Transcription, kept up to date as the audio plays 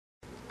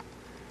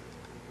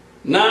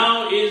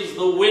Now is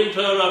the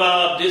winter of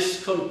our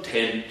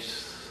discontent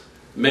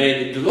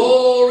made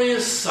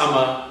glorious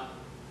summer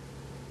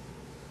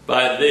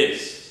by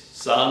this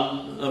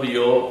son of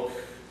York.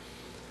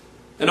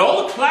 And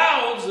all the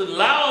clouds that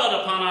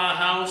lowered upon our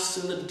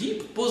house in the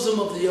deep bosom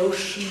of the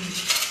ocean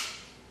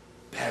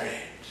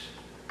buried.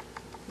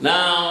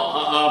 Now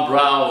are our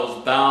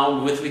brows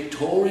bound with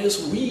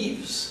victorious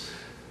weaves,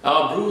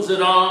 our bruised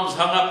arms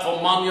hung up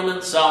for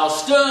monuments, our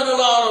stern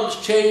alarms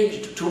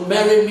changed to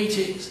merry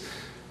meetings,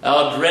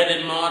 our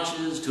dreaded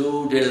marches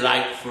to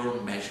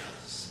delightful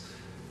measures.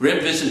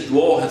 Grim-visaged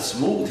war hath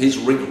smoothed his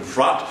wrinkled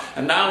front,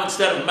 and now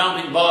instead of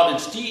mounting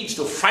barded steeds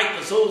to fight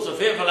the souls of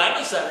fearful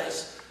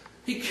adversaries,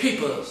 he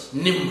capers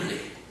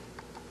nimbly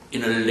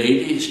in a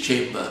lady's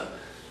chamber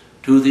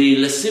to the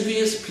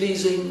lascivious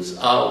pleasings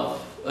of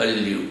a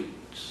lute.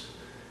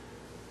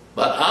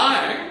 But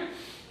I,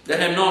 that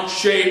am not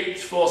shaped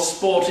for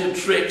sportive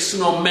tricks,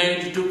 nor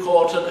made to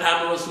court an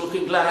amorous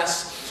looking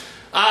glass,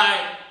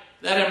 I,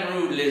 that am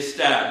rudely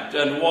stamped,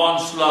 and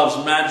once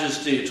love's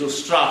majesty to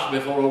strut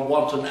before a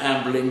wanton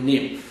ambling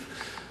nymph,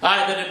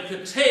 I that am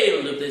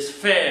curtailed of this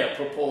fair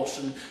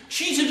proportion,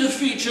 cheated of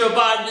feature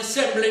by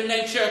dissembling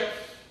nature,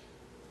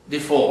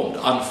 deformed,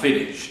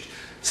 unfinished,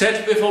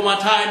 sent before my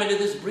time into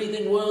this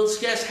breathing world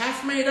scarce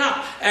half made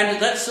up,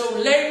 and that so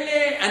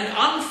lamely and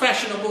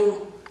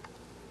unfashionable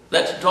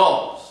that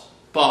dogs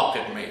bark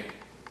at me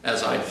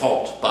as I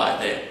halt by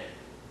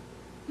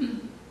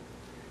them.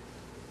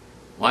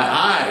 Why,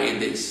 I, in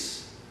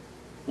this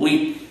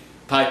weak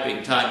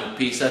piping time of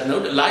peace, have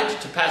no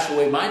delight to pass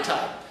away my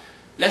time,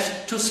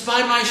 lest to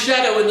spy my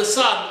shadow in the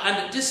sun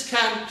and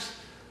descant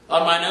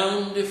on mine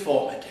own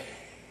deformity.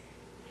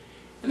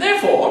 And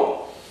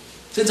therefore,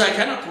 since I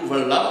cannot prove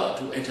a lover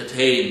to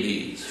entertain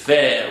these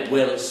fair,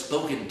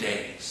 well-spoken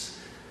days,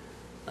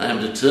 I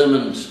am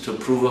determined to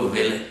prove a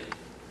villain,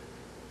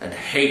 and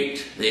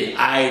hate the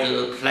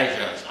idle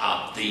pleasures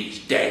of these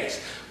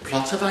days.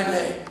 Plots have I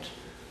laid,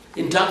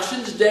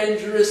 inductions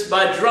dangerous,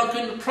 by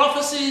drunken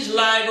prophecies,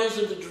 libels,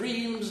 and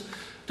dreams,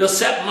 to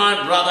set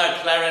my brother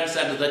Clarence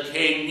and the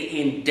king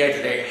in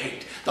deadly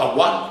hate, the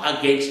one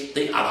against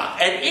the other.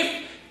 And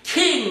if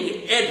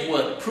King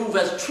Edward prove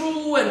as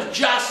true and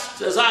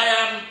just as I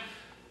am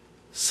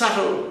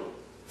subtle,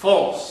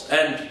 false,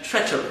 and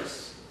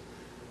treacherous,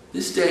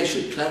 this day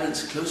should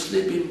Clarence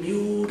closely be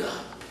mewed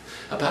up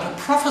about a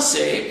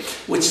prophecy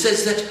which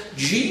says that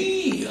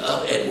G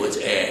of Edward's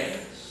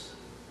heirs,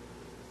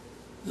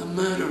 the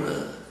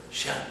murderer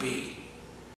shall be